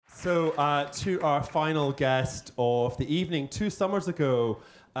To our final guest of the evening, 2 summers ago,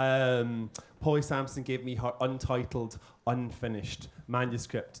 Polly Samson gave me her untitled, unfinished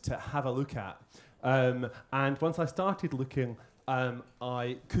manuscript to have a look at. And once I started looking,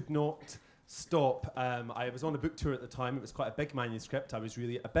 I could not stop. I was on a book tour at the time. It was quite a big manuscript. I was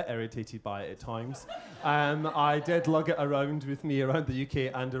really a bit irritated by it at times. I did lug it around with me around the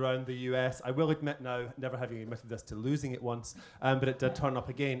UK and around the US. I will admit now, never having admitted this, to losing it once, but it did turn up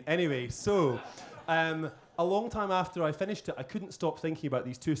again. Anyway, so a long time after I finished it, I couldn't stop thinking about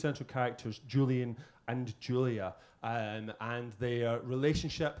these 2 central characters, Julian and Julia, and their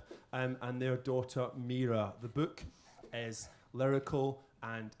relationship and their daughter, Mira. The book is lyrical,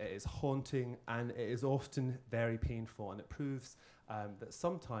 and it is haunting, and it is often very painful, and it proves that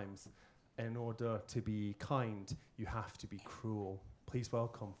sometimes, in order to be kind, you have to be cruel. Please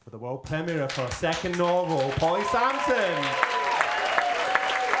welcome, for the world premiere of her second novel, Polly Samson.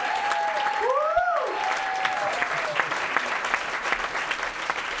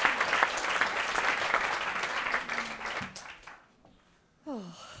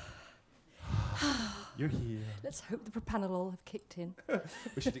 You're here. Let's hope the propranolol have kicked in.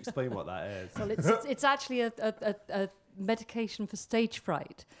 We should explain what that is. Well, it's actually a medication for stage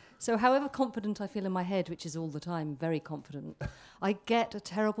fright. So however confident I feel in my head, which is all the time very confident, I get a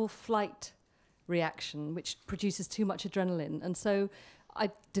terrible flight reaction, which produces too much adrenaline. And so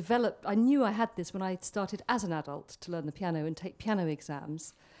I knew I had this when I started as an adult to learn the piano and take piano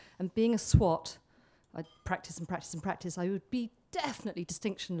exams. And being a SWAT, I'd practice and practice and practice. I would be definitely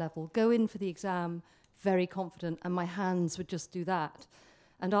distinction level, go in for the exam, very confident, and my hands would just do that.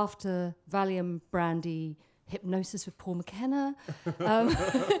 And after Valium, brandy, hypnosis with Paul McKenna,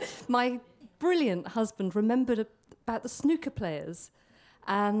 my brilliant husband remembered about the snooker players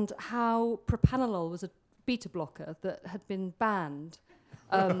and how propranolol was a beta blocker that had been banned.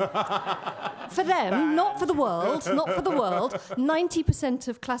 For them, not for the world, 90%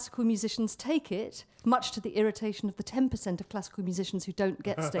 of classical musicians take it, much to the irritation of the 10% of classical musicians who don't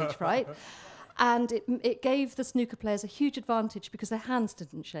get stage fright. And it gave the snooker players a huge advantage because their hands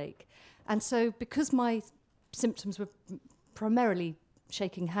didn't shake. And so because my symptoms were primarily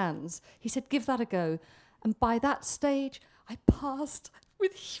shaking hands, he said, give that a go. And by that stage, I passed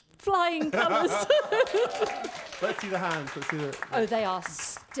with flying colours. Let's see the hands. Oh, they are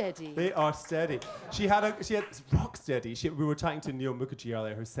steady. They are steady. She had rock steady. We were talking to Neil Mukherjee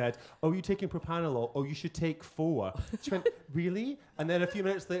earlier, who said, "Oh, you taking propranolol? Oh, you should take 4." She went, "Really?" And then a few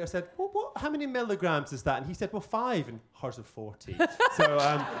minutes later said, "Well, how many milligrams is that?" And he said, "Well, 5," and hers are 40.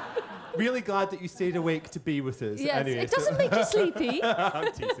 So, really glad that you stayed awake to be with us. Yes, anyway, it doesn't make you sleepy.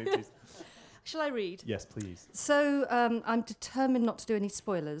 I'm teasing. Shall I read? Yes, please. So I'm determined not to do any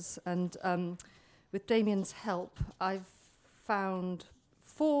spoilers, and with Damien's help, I've found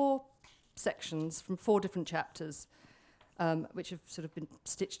 4 sections from 4 different chapters, which have sort of been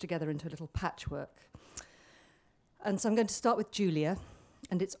stitched together into a little patchwork. And so I'm going to start with Julia,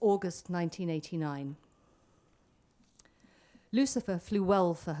 and it's August 1989. Lucifer flew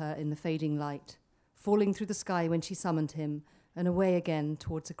well for her in the fading light, falling through the sky when she summoned him, and away again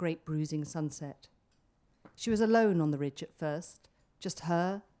towards a great bruising sunset. She was alone on the ridge at first, just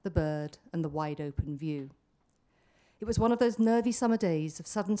her, the bird, and the wide-open view. It was one of those nervy summer days of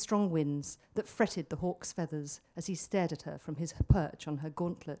sudden strong winds that fretted the hawk's feathers as he stared at her from his perch on her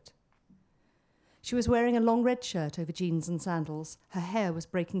gauntlet. She was wearing a long red shirt over jeans and sandals. Her hair was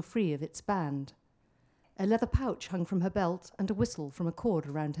breaking free of its band. A leather pouch hung from her belt and a whistle from a cord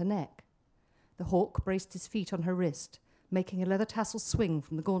around her neck. The hawk braced his feet on her wrist, making a leather tassel swing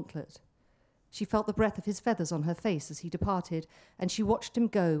from the gauntlet. She felt the breath of his feathers on her face as he departed, and she watched him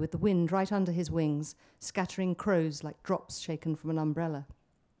go with the wind right under his wings, scattering crows like drops shaken from an umbrella.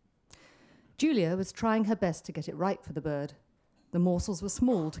 Julia was trying her best to get it right for the bird. The morsels were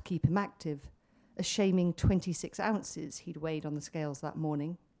small to keep him active, a shaming 26 ounces he'd weighed on the scales that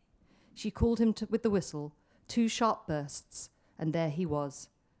morning. She called him with the whistle, 2 sharp bursts, and there he was,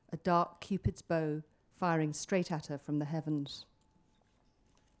 a dark Cupid's bow, firing straight at her from the heavens.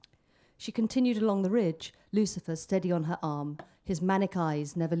 She continued along the ridge, Lucifer steady on her arm, his manic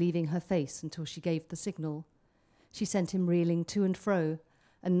eyes never leaving her face until she gave the signal. She sent him reeling to and fro,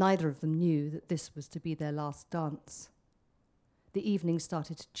 and neither of them knew that this was to be their last dance. The evening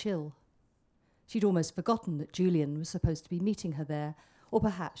started to chill. She'd almost forgotten that Julian was supposed to be meeting her there, or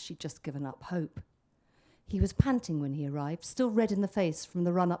perhaps she'd just given up hope. He was panting when he arrived, still red in the face from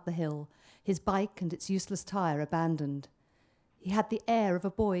the run up the hill, his bike and its useless tyre abandoned. He had the air of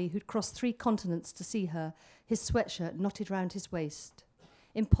a boy who'd crossed 3 continents to see her, his sweatshirt knotted round his waist.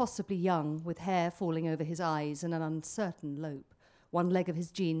 Impossibly young, with hair falling over his eyes and an uncertain lope, one leg of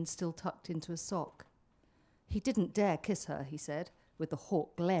his jeans still tucked into a sock. He didn't dare kiss her, he said, with the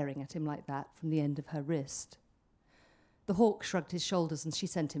hawk glaring at him like that from the end of her wrist. The hawk shrugged his shoulders and she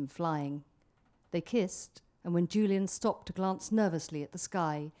sent him flying. They kissed, and when Julian stopped to glance nervously at the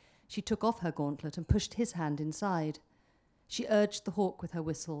sky, she took off her gauntlet and pushed his hand inside. She urged the hawk with her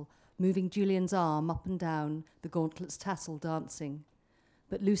whistle, moving Julian's arm up and down, the gauntlet's tassel dancing.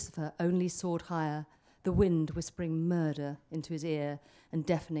 But Lucifer only soared higher, the wind whispering murder into his ear and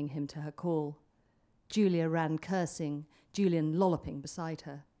deafening him to her call. Julia ran cursing, Julian lolloping beside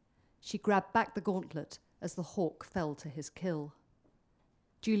her. She grabbed back the gauntlet as the hawk fell to his kill.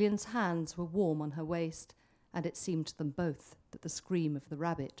 Julian's hands were warm on her waist, and it seemed to them both that the scream of the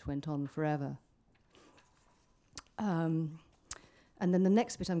rabbit went on forever. And then the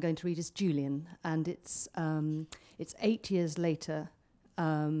next bit I'm going to read is Julian, and it's 8 years later,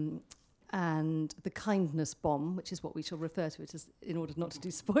 and the kindness bomb, which is what we shall refer to it as in order not to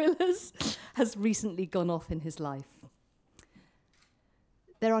do spoilers, has recently gone off in his life.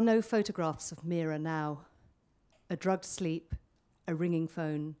 There are no photographs of Mira now. A drugged sleep, a ringing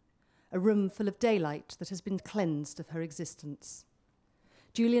phone, a room full of daylight that has been cleansed of her existence.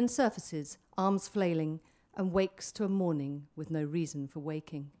 Julian surfaces, arms flailing, and wakes to a morning with no reason for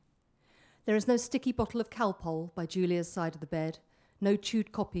waking. There is no sticky bottle of Calpol by Julia's side of the bed, no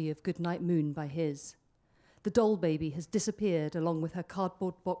chewed copy of Goodnight Moon by his. The doll baby has disappeared along with her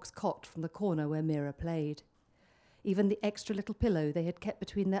cardboard box cot from the corner where Mira played. Even the extra little pillow they had kept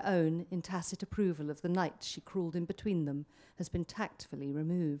between their own in tacit approval of the night she crawled in between them has been tactfully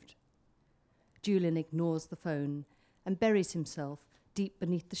removed. Julian ignores the phone and buries himself deep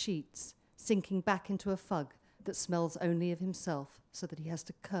beneath the sheets, sinking back into a fug that smells only of himself so that he has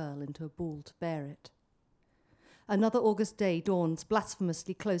to curl into a ball to bear it. Another August day dawns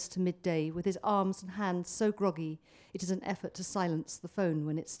blasphemously close to midday with his arms and hands so groggy it is an effort to silence the phone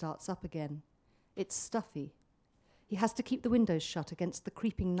when it starts up again. It's stuffy. He has to keep the windows shut against the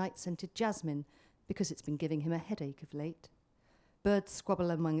creeping night-scented jasmine because it's been giving him a headache of late. Birds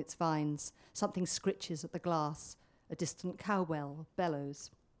squabble among its vines, something scritches at the glass, a distant cow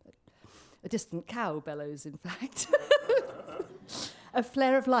bellows. A distant cow bellows, in fact. A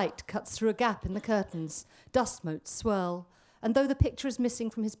flare of light cuts through a gap in the curtains. Dust motes swirl. And though the picture is missing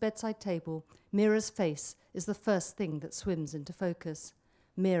from his bedside table, Mira's face is the first thing that swims into focus.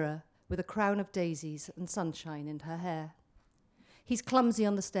 Mira, with a crown of daisies and sunshine in her hair. He's clumsy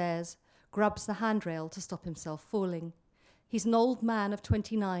on the stairs, grubs the handrail to stop himself falling. He's an old man of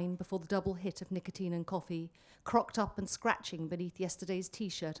 29 before the double hit of nicotine and coffee, crocked up and scratching beneath yesterday's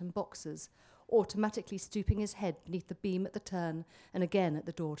T-shirt and boxers, automatically stooping his head beneath the beam at the turn and again at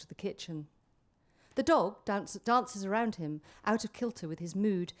the door to the kitchen. The dog dances around him, out of kilter with his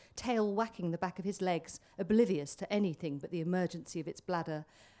mood, tail whacking the back of his legs, oblivious to anything but the emergency of its bladder,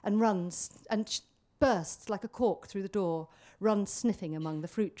 and runs and bursts like a cork through the door, runs sniffing among the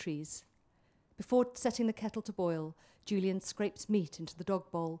fruit trees. Before setting the kettle to boil, Julian scrapes meat into the dog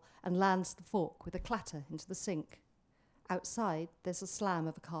bowl and lands the fork with a clatter into the sink. Outside, there's a slam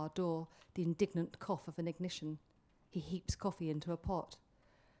of a car door, the indignant cough of an ignition. He heaps coffee into a pot.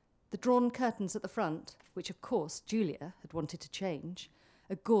 The drawn curtains at the front, which of course Julia had wanted to change,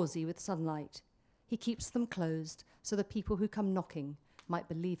 are gauzy with sunlight. He keeps them closed so the people who come knocking might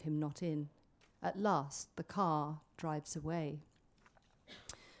believe him not in. At last, the car drives away.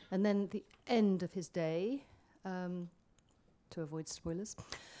 And then the end of his day, to avoid spoilers,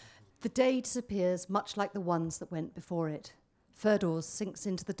 the day disappears much like the ones that went before it. Ferdors sinks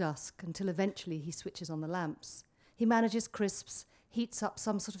into the dusk until eventually he switches on the lamps. He manages crisps, heats up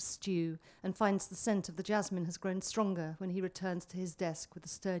some sort of stew, and finds the scent of the jasmine has grown stronger when he returns to his desk with a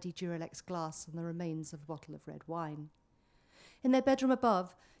sturdy Duralex glass and the remains of a bottle of red wine. In their bedroom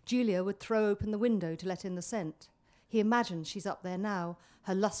above, Julia would throw open the window to let in the scent. He imagines she's up there now,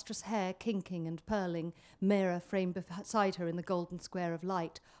 her lustrous hair kinking and purling, Mira framed beside her in the golden square of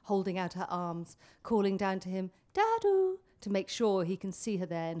light, holding out her arms, calling down to him, "Dadu," to make sure he can see her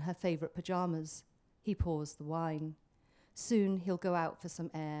there in her favourite pyjamas. He pours the wine. Soon he'll go out for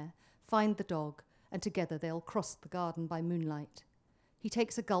some air, find the dog, and together they'll cross the garden by moonlight. He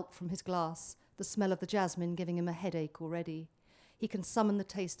takes a gulp from his glass, the smell of the jasmine giving him a headache already. He can summon the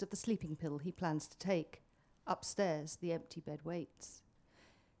taste of the sleeping pill he plans to take. Upstairs, the empty bed waits.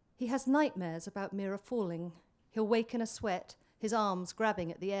 He has nightmares about Mira falling. He'll wake in a sweat, his arms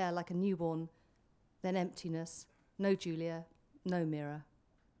grabbing at the air like a newborn. Then emptiness. No Julia, no Mira.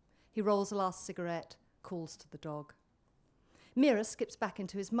 He rolls a last cigarette, calls to the dog. Mira skips back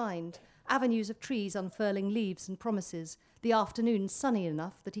into his mind. Avenues of trees unfurling leaves and promises. The afternoon sunny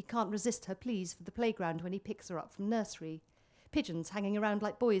enough that he can't resist her pleas for the playground when he picks her up from nursery. pigeons hanging around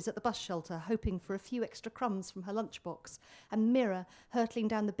like boys at the bus shelter, hoping for a few extra crumbs from her lunchbox, and Mira hurtling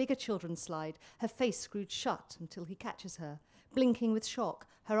down the bigger children's slide, her face screwed shut until he catches her. Blinking with shock,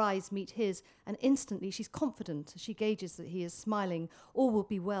 her eyes meet his, and instantly she's confident as she gauges that he is smiling. All will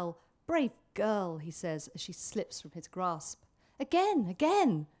be well. Brave girl, he says as she slips from his grasp. Again,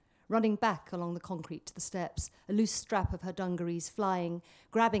 again! Running back along the concrete to the steps, a loose strap of her dungarees flying,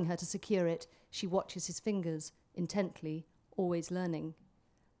 grabbing her to secure it, she watches his fingers, intently, always learning.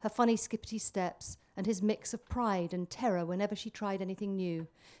 Her funny skippity steps, and his mix of pride and terror whenever she tried anything new,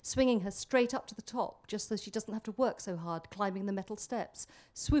 swinging her straight up to the top just so she doesn't have to work so hard climbing the metal steps,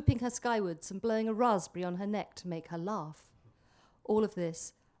 swooping her skywards and blowing a raspberry on her neck to make her laugh. All of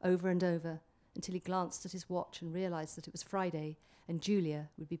this, over and over, until he glanced at his watch and realised that it was Friday, and Julia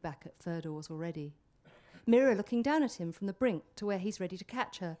would be back at Furdoors already. Mira looking down at him from the brink to where he's ready to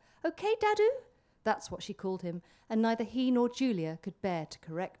catch her. "Okay, Dadu?" That's what she called him, and neither he nor Julia could bear to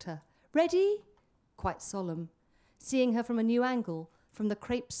correct her. "Ready?" Quite solemn. Seeing her from a new angle, from the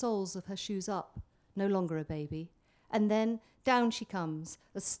crepe soles of her shoes up, no longer a baby. And then down she comes,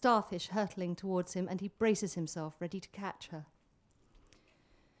 a starfish hurtling towards him, and he braces himself, ready to catch her.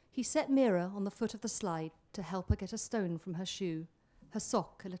 He set Mira on the foot of the slide to help her get a stone from her shoe, her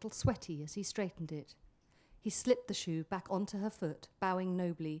sock a little sweaty as he straightened it. He slipped the shoe back onto her foot, bowing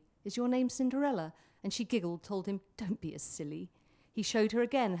nobly. "Is your name Cinderella?" And she giggled, told him, "Don't be a silly." He showed her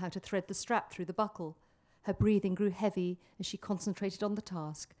again how to thread the strap through the buckle. Her breathing grew heavy as she concentrated on the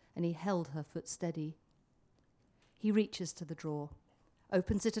task, and he held her foot steady. He reaches to the drawer,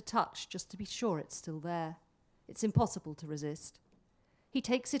 opens it a touch just to be sure it's still there. It's impossible to resist. He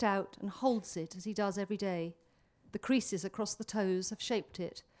takes it out and holds it as he does every day. The creases across the toes have shaped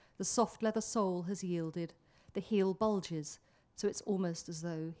it. The soft leather sole has yielded. The heel bulges, so it's almost as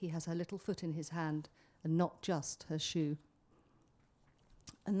though he has her little foot in his hand and not just her shoe.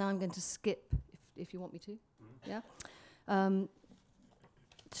 And now I'm going to skip, if you want me to,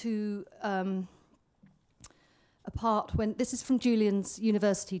 to a part when, this is from Julian's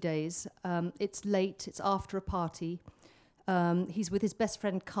university days. It's late, it's after a party. He's with his best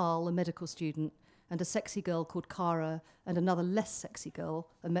friend Carl, a medical student, and a sexy girl called Cara, and another less sexy girl,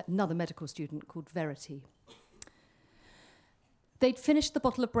 another medical student called Verity. They'd finished the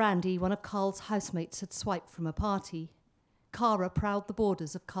bottle of brandy one of Carl's housemates had swiped from a party. Cara prowled the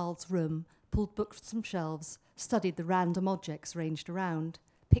borders of Carl's room, pulled books from shelves, studied the random objects ranged around,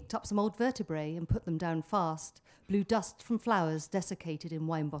 picked up some old vertebrae and put them down fast, blew dust from flowers desiccated in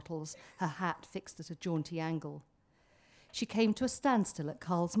wine bottles, her hat fixed at a jaunty angle. She came to a standstill at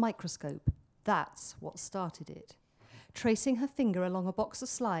Carl's microscope. That's what started it. Tracing her finger along a box of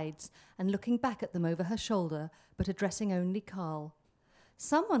slides and looking back at them over her shoulder, but addressing only Carl.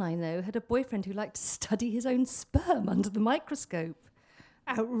 Someone I know had a boyfriend who liked to study his own sperm under the microscope.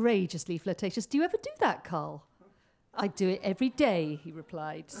 Outrageously flirtatious. Do you ever do that, Carl? I do it every day, he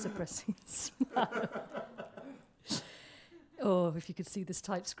replied, suppressing a smile. Oh, if you could see this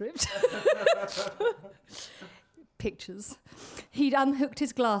typescript. Pictures. He'd unhooked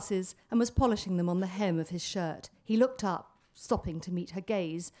his glasses and was polishing them on the hem of his shirt. He looked up, stopping to meet her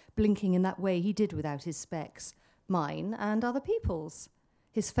gaze, blinking in that way he did without his specs. Mine and other people's.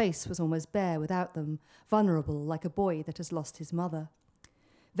 His face was almost bare without them, vulnerable like a boy that has lost his mother.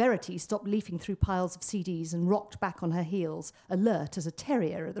 Verity stopped leafing through piles of CDs and rocked back on her heels, alert as a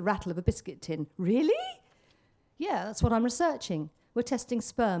terrier at the rattle of a biscuit tin. "Really?" "Yeah, that's what I'm researching. We're testing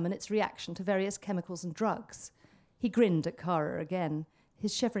sperm and its reaction to various chemicals and drugs." He grinned at Cara again.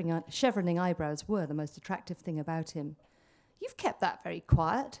 His chevroning eyebrows were the most attractive thing about him. "You've kept that very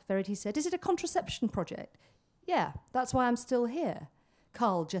quiet," Verity said. "Is it a contraception project?" "Yeah, that's why I'm still here."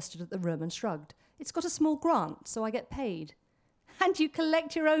 Carl gestured at the room and shrugged. "It's got a small grant, so I get paid." "And you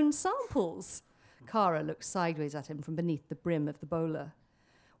collect your own samples?" Cara looked sideways at him from beneath the brim of the bowler.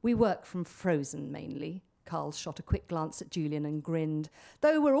 "We work from frozen, mainly." Carl shot a quick glance at Julian and grinned.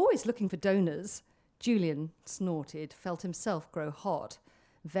 "Though we're always looking for donors." Julian snorted, felt himself grow hot.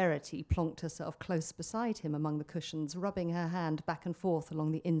 Verity plonked herself close beside him among the cushions, rubbing her hand back and forth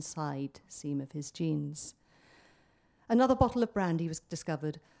along the inside seam of his jeans. Another bottle of brandy was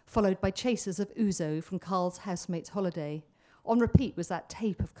discovered, followed by chasers of ouzo from Carl's housemate's holiday. On repeat was that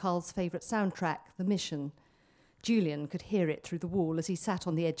tape of Carl's favourite soundtrack, The Mission. Julian could hear it through the wall as he sat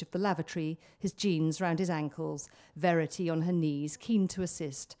on the edge of the lavatory, his jeans round his ankles, Verity on her knees, keen to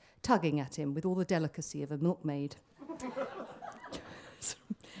assist, tugging at him with all the delicacy of a milkmaid.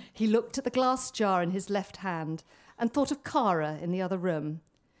 He looked at the glass jar in his left hand and thought of Cara in the other room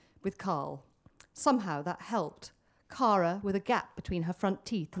with Carl. Somehow that helped. Cara with a gap between her front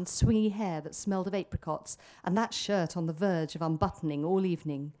teeth and swingy hair that smelled of apricots, and that shirt on the verge of unbuttoning all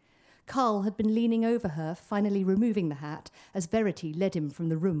evening. Carl had been leaning over her, finally removing the hat, as Verity led him from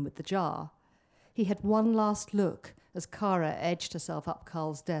the room with the jar. He had one last look as Cara edged herself up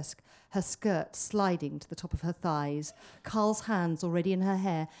Carl's desk, her skirt sliding to the top of her thighs, Carl's hands already in her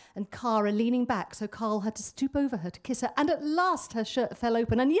hair, and Cara leaning back so Carl had to stoop over her to kiss her, and at last her shirt fell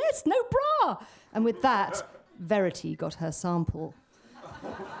open, and yes, no bra! And with that, Verity got her sample.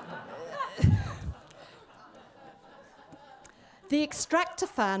 The extractor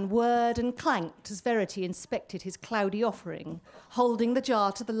fan whirred and clanked as Verity inspected his cloudy offering, holding the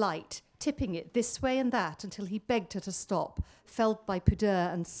jar to the light, tipping it this way and that until he begged her to stop, felled by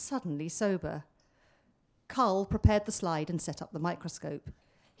pudeur and suddenly sober. Carl prepared the slide and set up the microscope.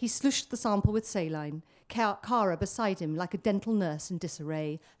 He slushed the sample with saline, Cara beside him like a dental nurse in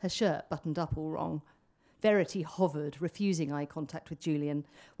disarray, her shirt buttoned up all wrong. Verity hovered, refusing eye contact with Julian,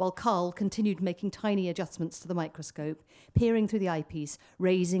 while Carl continued making tiny adjustments to the microscope, peering through the eyepiece,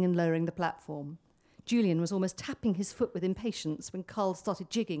 raising and lowering the platform. Julian was almost tapping his foot with impatience when Carl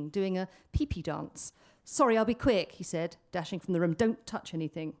started jigging, doing a pee-pee dance. "Sorry, I'll be quick," he said, dashing from the room. "Don't touch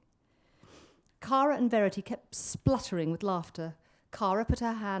anything." Cara and Verity kept spluttering with laughter. Cara put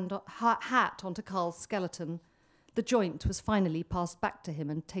her hat onto Carl's skeleton. The joint was finally passed back to him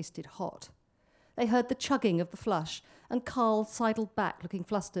and tasted hot. They heard the chugging of the flush, and Carl sidled back, looking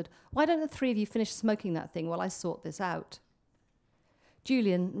flustered. "Why don't the three of you finish smoking that thing while I sort this out?"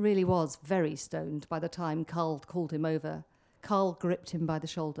 Julian really was very stoned by the time Carl called him over. Carl gripped him by the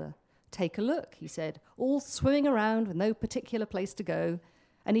shoulder. "Take a look," he said, all swimming around with no particular place to go,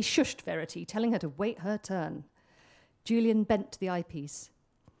 and he shushed Verity, telling her to wait her turn. Julian bent to the eyepiece.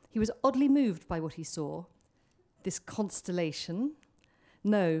 He was oddly moved by what he saw. This constellation?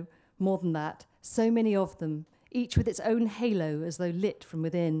 No, more than that. So many of them, each with its own halo as though lit from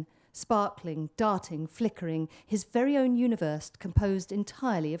within, sparkling, darting, flickering, his very own universe composed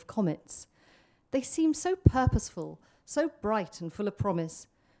entirely of comets. They seemed so purposeful, so bright and full of promise,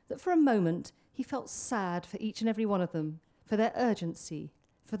 that for a moment he felt sad for each and every one of them, for their urgency,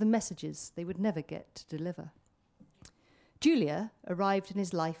 for the messages they would never get to deliver. Julia arrived in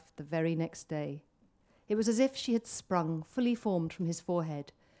his life the very next day. It was as if she had sprung, fully formed from his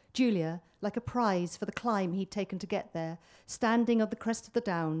forehead. Julia, like a prize for the climb he'd taken to get there, standing on the crest of the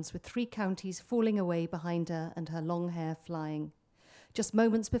downs with 3 counties falling away behind her and her long hair flying. Just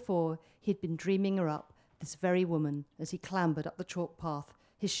moments before, he'd been dreaming her up, this very woman, as he clambered up the chalk path,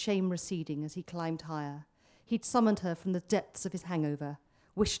 his shame receding as he climbed higher. He'd summoned her from the depths of his hangover,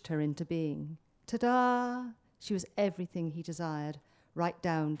 wished her into being. Ta-da! She was everything he desired, right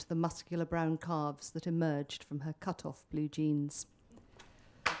down to the muscular brown calves that emerged from her cut-off blue jeans.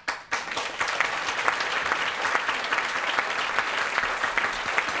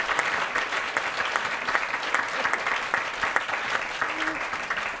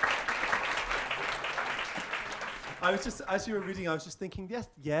 I was just, as you were reading, I was just thinking,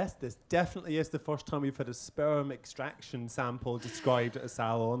 yes, this definitely is the first time we've had a sperm extraction sample described at a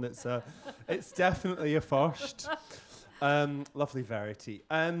salon. It's definitely a first. Lovely Verity.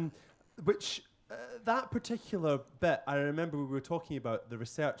 That particular bit, I remember we were talking about the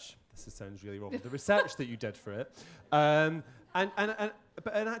research. Sounds really wrong. The research that you did for it.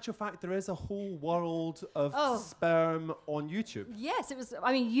 But in actual fact, there is a whole world of sperm on YouTube. Yes, it was.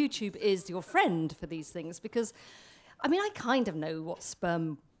 I mean, YouTube is your friend for these things because, I mean, I kind of know what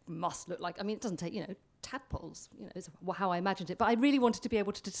sperm must look like. I mean, it doesn't take, tadpoles, is how I imagined it. But I really wanted to be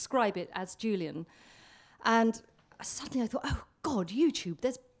able to describe it as Julian. And suddenly I thought, oh, God, YouTube,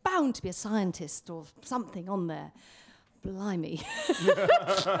 there's bound to be a scientist or something on there. Blimey.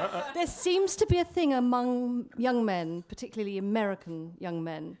 There seems to be a thing among young men, particularly American young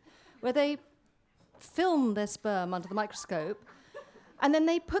men, where they film their sperm under the microscope and then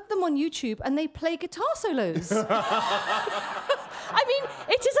they put them on YouTube and they play guitar solos. I mean,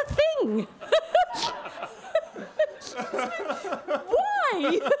 it is a thing.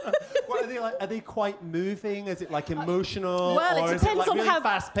 Why? What are they like? Are they quite moving? Is it like emotional? Well, or it is it depends like on really how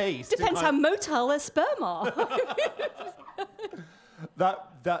fast-paced? Depends how motile their sperm are.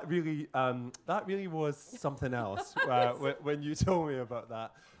 That really was something else when you told me about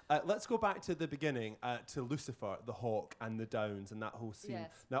that. Let's go back to the beginning, to Lucifer, the Hawk, and the Downs, and that whole scene.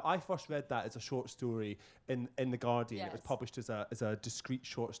 Yes. Now, I first read that as a short story in The Guardian. Yes. It was published as a discrete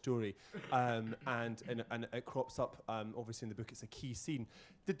short story, and it crops up, obviously, in the book. It's a key scene.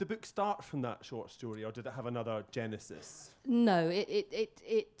 Did the book start from that short story, or did it have another genesis? No,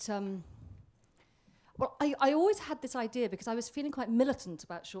 Well, I always had this idea, because I was feeling quite militant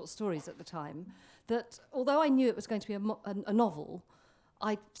about short stories at the time, that although I knew it was going to be a novel,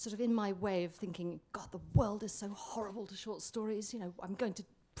 I sort of, in my way of thinking, God, the world is so horrible to short stories, I'm going to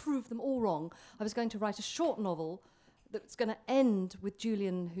prove them all wrong. I was going to write a short novel that's going to end with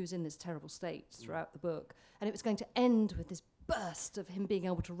Julian, who's in this terrible state throughout the book, and it was going to end with this burst of him being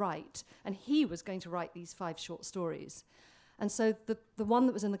able to write, and he was going to write these 5 short stories. And so the one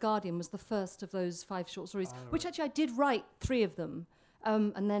that was in The Guardian was the first of those 5 short stories, which actually I did write 3 of them,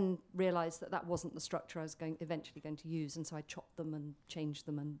 and then realised that wasn't the structure I was eventually going to use, and so I chopped them and changed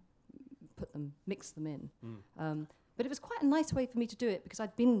them and mixed them in. But it was quite a nice way for me to do it, because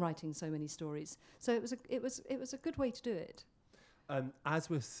I'd been writing so many stories. So it was a good way to do it. As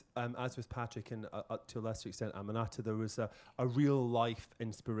with Patrick and to a lesser extent Aminata, there was a real life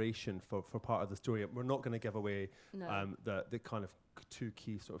inspiration for part of the story. We're not going to give away the kind of 2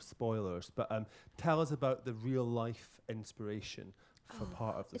 key sort of spoilers, but tell us about the real life inspiration for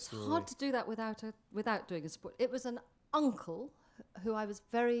part of the story. It's hard to do that without doing a spoiler. It was an uncle who I was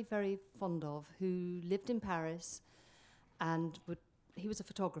very, very fond of, who lived in Paris, and he was a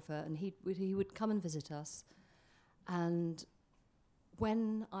photographer, and he would come and visit us. And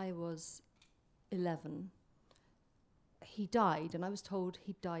when I was 11, he died, and I was told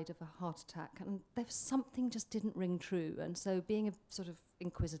he died of a heart attack, and there was something just didn't ring true. And so, being a sort of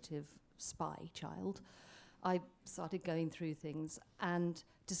inquisitive spy child, I started going through things and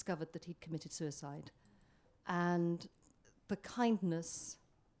discovered that he'd committed suicide. And the kindness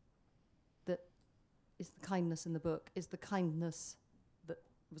that is the kindness in the book is the kindness that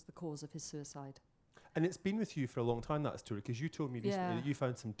was the cause of his suicide. And it's been with you for a long time, that story, because you told me recently that you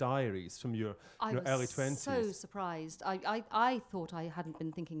found some diaries from your early 20s. I was so surprised. I thought I hadn't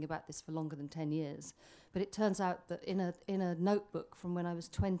been thinking about this for longer than 10 years, but it turns out that in a notebook from when I was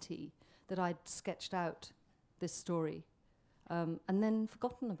 20 that I'd sketched out this story, and then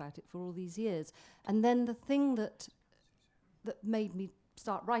forgotten about it for all these years. And then the thing that made me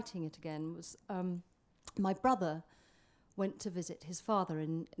start writing it again was my brother went to visit his father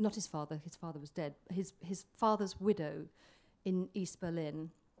not his father was dead, his father's widow in East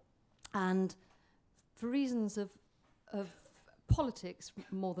Berlin. And for reasons of politics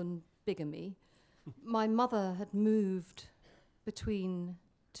more than bigamy, my mother had moved between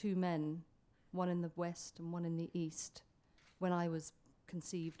 2 men, one in the West and one in the East, when I was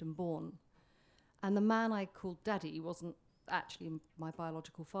conceived and born. And the man I called Daddy wasn't actually my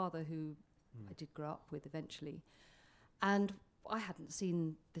biological father, who I did grow up with eventually. And I hadn't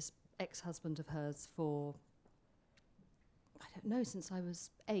seen this ex-husband of hers for, I don't know, since I was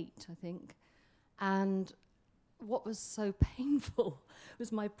 8, I think. And what was so painful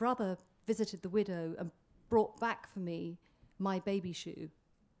was my brother visited the widow and brought back for me my baby shoe.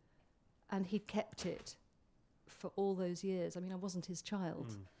 And he'd kept it for all those years. I mean, I wasn't his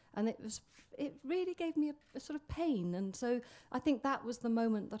child. And it really gave me a sort of pain. And so I think that was the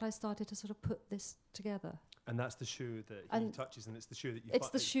moment that I started to sort of put this together. And that's the shoe that he touches, and it's the shoe that you it's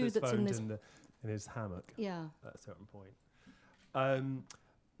the shoe that's found in his hammock. Yeah. At a certain point.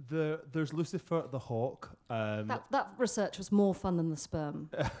 There's Lucifer the Hawk. That research was more fun than the sperm,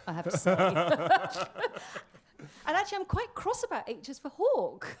 I have to say. And actually, I'm quite cross about H's for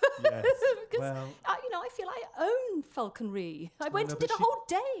hawk. Yes. Because, I feel I own falconry. I went and did a whole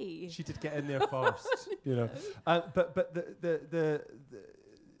day. She did get in there first, But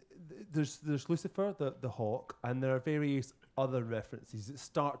there's Lucifer the Hawk, and there are various other references that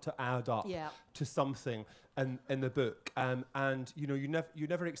start to add up to something in the book. And you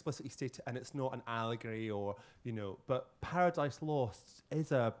never explicitly state it, and it's not an allegory but Paradise Lost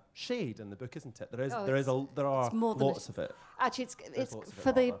is a shade in the book, isn't it? There are lots of it. Actually, it's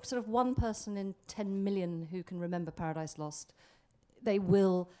for the sort of 1 person in 10 million who can remember Paradise Lost. They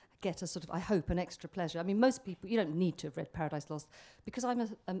will get a sort of, I hope, an extra pleasure. I mean, most people, you don't need to have read Paradise Lost. Because I'm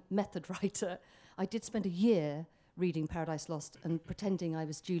a method writer, I did spend a year reading Paradise Lost and pretending I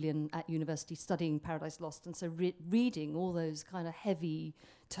was Julian at university studying Paradise Lost, and so reading all those kind of heavy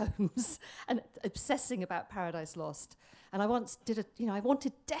tomes and obsessing about Paradise Lost. And I once did I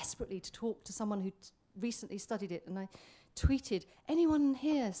wanted desperately to talk to someone who recently studied it, and I tweeted, anyone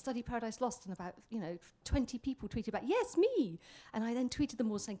here study Paradise Lost? And about 20 people tweeted about, yes, me. And I then tweeted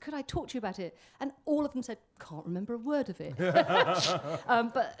them all saying, could I talk to you about it? And all of them said, can't remember a word of it.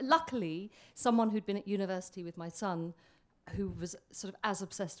 But luckily, someone who'd been at university with my son, who was sort of as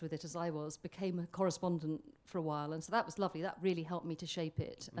obsessed with it as I was, became a correspondent for a while. And so that was lovely. That really helped me to shape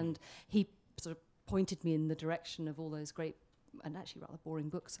it. And he sort of pointed me in the direction of all those great and actually rather boring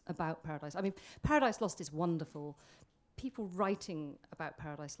books about Paradise. I mean, Paradise Lost is wonderful people writing about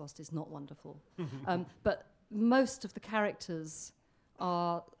Paradise Lost is not wonderful. But most of the characters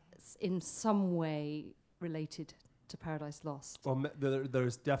are in some way related to Paradise Lost. Well,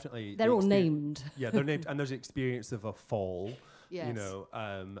 there's definitely... They're all named. Yeah, they're named, and there's an experience of a fall, Yes. you know,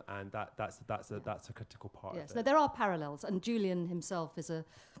 and that's a critical part Yes, of no, it. there are parallels, and Julian himself is a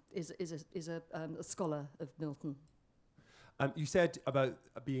scholar of Milton. You said about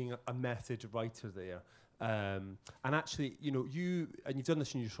being a method writer there. And actually, you know, you've done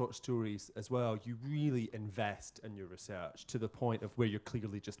this in your short stories as well, you really invest in your research to the point of where you're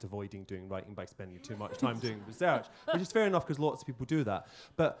clearly just avoiding doing writing by spending too much time doing research, which is fair enough because lots of people do that.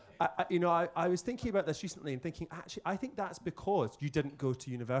 But, I was thinking about this recently and thinking, actually, I think that's because you didn't go to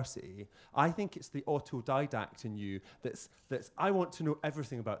university. I think it's the autodidact in you that's I want to know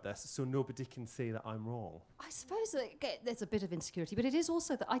everything about this so nobody can say that I'm wrong. I suppose there's a bit of insecurity, but it is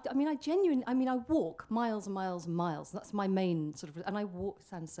also that I walk miles and miles and miles. That's my main sort of, and I walk,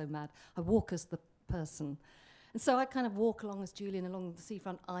 sounds so mad, I walk as the person. And so I kind of walk along as Julian along the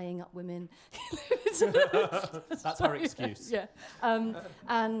seafront, eyeing up women. That's our excuse. Yeah.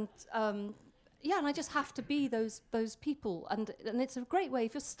 And I just have to be those people. And it's a great way,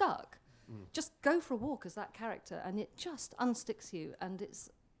 if you're stuck, just go for a walk as that character, and it just unsticks you. And it's,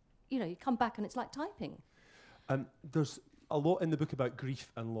 you come back and it's like typing. There's a lot in the book about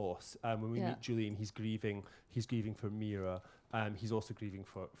grief and loss. When we Yeah. meet Julian, he's grieving for Mira. He's also grieving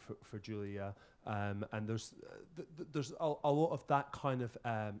for Julia. And there's a lot of that kind of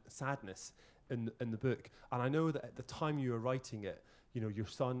sadness in the book. And I know that at the time you were writing it, your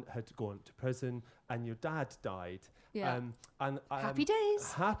son had gone to prison and your dad died. Yeah. Happy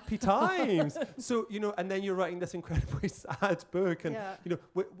days. Happy times. So, and then you're writing this incredibly sad book. And,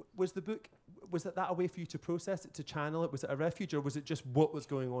 was the book... Was that a way for you to process it, to channel it? Was it a refuge, or was it just what was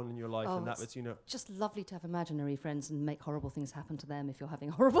going on in your life, and that was, just lovely to have imaginary friends and make horrible things happen to them if you're having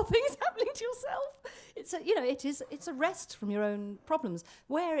horrible things happening to yourself. It's a rest from your own problems.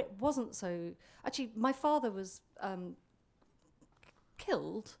 Where it wasn't so... Actually, my father was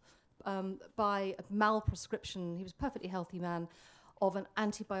killed by a malprescription. He was a perfectly healthy man, of an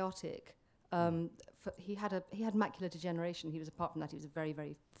antibiotic. He had macular degeneration. Apart from that, he was a very,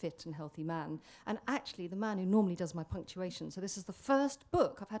 very fit and healthy man. And actually, the man who normally does my punctuation, so this is the first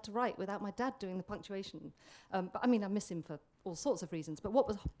book I've had to write without my dad doing the punctuation. But I mean, I miss him for all sorts of reasons. But what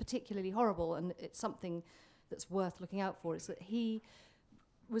was particularly horrible, and it's something that's worth looking out for, is that he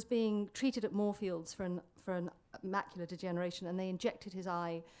was being treated at Moorfields for an macular degeneration, and they injected his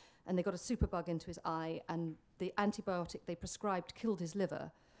eye, and they got a superbug into his eye, and the antibiotic they prescribed killed his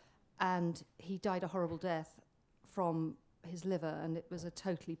liver. And he died a horrible death from his liver, and it was a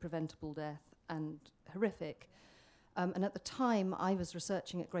totally preventable death and horrific. And at the time, I was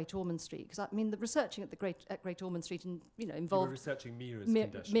researching at Great Ormond Street, because the researching at Great Ormond Street, involved... You were researching Mira's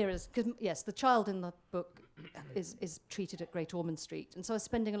condition. Mira's, yes, the child in the book is treated at Great Ormond Street, and so I was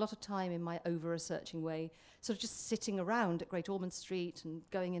spending a lot of time in my over-researching way, sort of just sitting around at Great Ormond Street and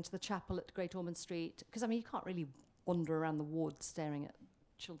going into the chapel at Great Ormond Street, because you can't really wander around the ward staring at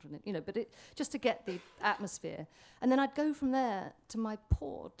children, but just to get the atmosphere. And then I'd go from there to my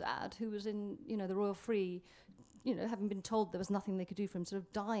poor dad, who was in, the Royal Free, having been told there was nothing they could do for him, sort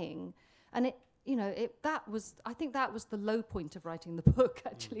of dying. And I think that was the low point of writing the book,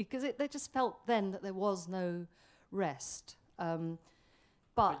 actually, because they just felt then that there was no rest.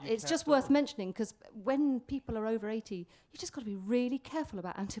 But it's just worth mentioning, because when people are over 80, you just got to be really careful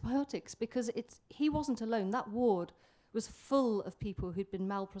about antibiotics, because he wasn't alone. That ward was full of people who'd been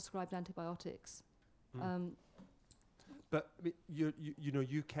malprescribed antibiotics. But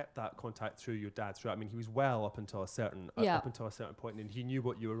you kept that contact through your dad throughout. He was well up until a certain point, and he knew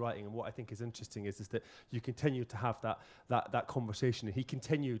what you were writing. And what I think is interesting is that you continued to have that conversation, and he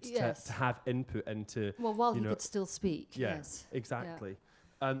continued to have input into. Well, while he could still speak. Yes, exactly.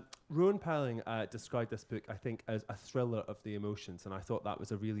 Yeah. Rowan Pelling described this book, I think, as a thriller of the emotions, and I thought that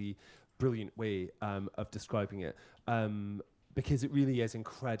was a really brilliant way of describing it, because it really is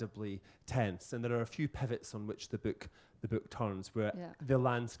incredibly tense, and there are a few pivots on which the book turns, where the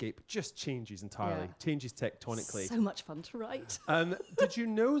landscape just changes entirely, changes tectonically. So much fun to write. Did you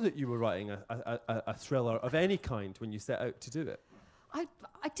know that you were writing a thriller of any kind when you set out to do it? I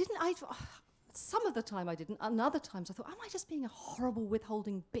didn't. Some of the time I didn't, and other times I thought, am I just being a horrible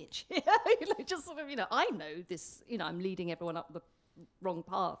withholding bitch here? Just sort of, I know this, I'm leading everyone up the wrong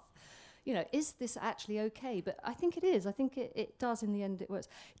path. Is this actually okay? But I think it is. I think it does in the end, it works.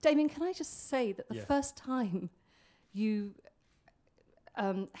 Damien, can I just say that the first time you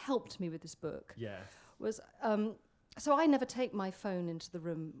helped me with this book was, so I never take my phone into the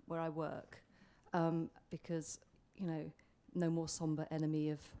room where I work, because, no more somber enemy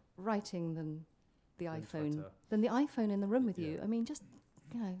of writing than the Than iPhone, Twitter. than the iPhone in the room with you. Yeah. I mean, just,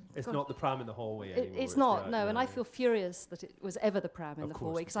 It's God. not the pram in the hallway anymore. It's not, the no, and I yeah. feel furious that it was ever the pram in Of the course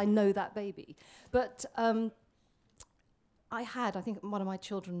hallway we because do. I know that baby. But I think one of my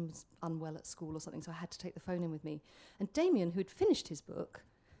children was unwell at school or something, so I had to take the phone in with me. And Damien, who'd finished his book,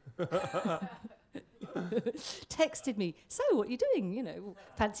 texted me, "So, what are you doing?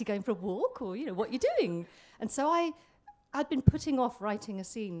 Fancy going for a walk, or what are you doing?" And so I'd been putting off writing a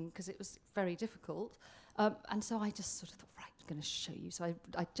scene because it was very difficult, and so I just sort of thought, right, I'm going to show you. So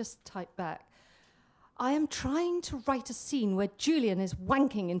I just typed back, "I am trying to write a scene where Julian is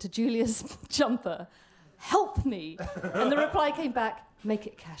wanking into Julia's jumper. Help me." And the reply came back, "Make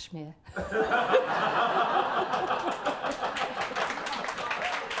it cashmere."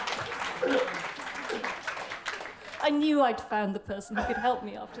 I knew I'd found the person who could help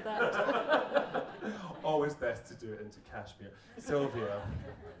me after that. Always best to do it into cashmere. Sylvia.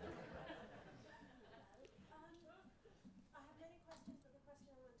 I have many questions, but the question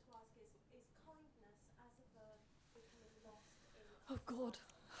I want to ask is kindness as a verb becoming lost in... Oh, God.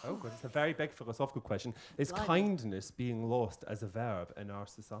 Oh, good. It's a very big philosophical question. Is Blimey. kindness being lost as a verb in our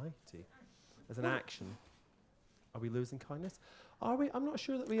society? As an action? Are we losing kindness? Are we? I'm not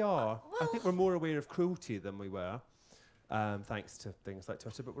sure that we are. I think we're more aware of cruelty than we were, thanks to things like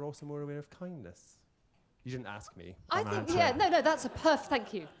Twitter, but we're also more aware of kindness. You didn't ask me. I I'm think, answering. no, that's a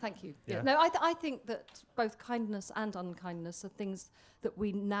thank you. Yeah. No, I think that both kindness and unkindness are things that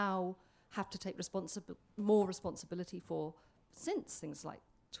we now have to take more responsibility for since things like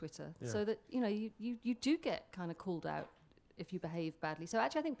Twitter, Yeah. so that, you do get kind of called out if you behave badly. So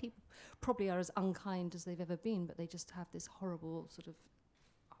actually I think people probably are as unkind as they've ever been, but they just have this horrible sort of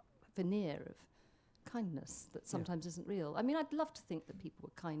veneer of kindness that sometimes isn't real. I mean, I'd love to think that people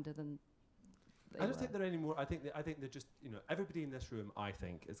were kinder than they I don't were. think they're any more. I think they're just, everybody in this room, I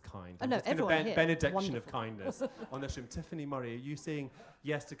think, is kind. Oh, I'm no, just gonna everyone here. benediction Wonderful. of kindness on this room. Tiffany Murray, are you saying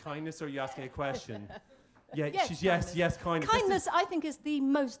yes to kindness, or are you asking a question? Yeah, Yes, she's kindness. yes, kindness. This is- Kindness, I think, is the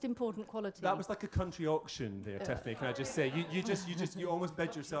most important quality. That was like a country auction there, Tiffany. Can I just say, you almost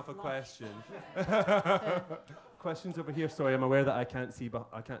bid yourself a question. Questions over here. Sorry, I'm aware that I can't see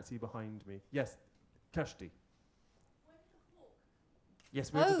behind me. Yes, Kirsty.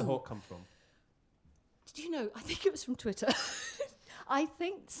 Yes, where did the Oh. hawk come from? Did you know, I think it was from Twitter. I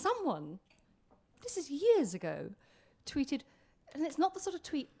think someone, this is years ago, tweeted, and it's not the sort of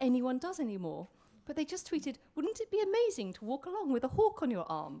tweet anyone does anymore, but they just tweeted, "Wouldn't it be amazing to walk along with a hawk on your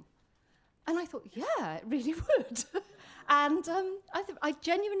arm?" And I thought, yeah, it really would. And I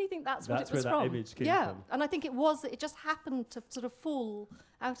genuinely think that's what That's it was where that from. image came yeah, from. and I think it just happened to sort of fall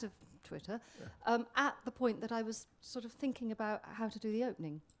out of Twitter at the point that I was sort of thinking about how to do the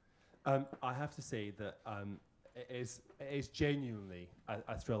opening. I have to say that it is genuinely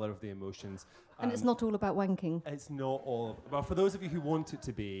a thriller of the emotions. And it's not all about wanking. It's not all. Well, for those of you who want it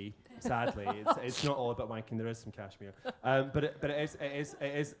to be, sadly, it's not all about wanking. There is some cashmere, but it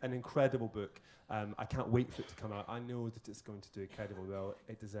is an incredible book. I can't wait for it to come out. I know that it's going to do incredibly well.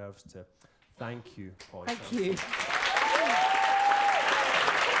 It deserves to. Thank you, Paul. Thank you.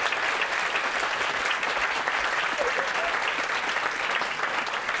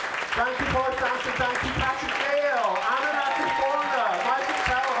 Thank you, Paul Sampson. Thank you, Patrick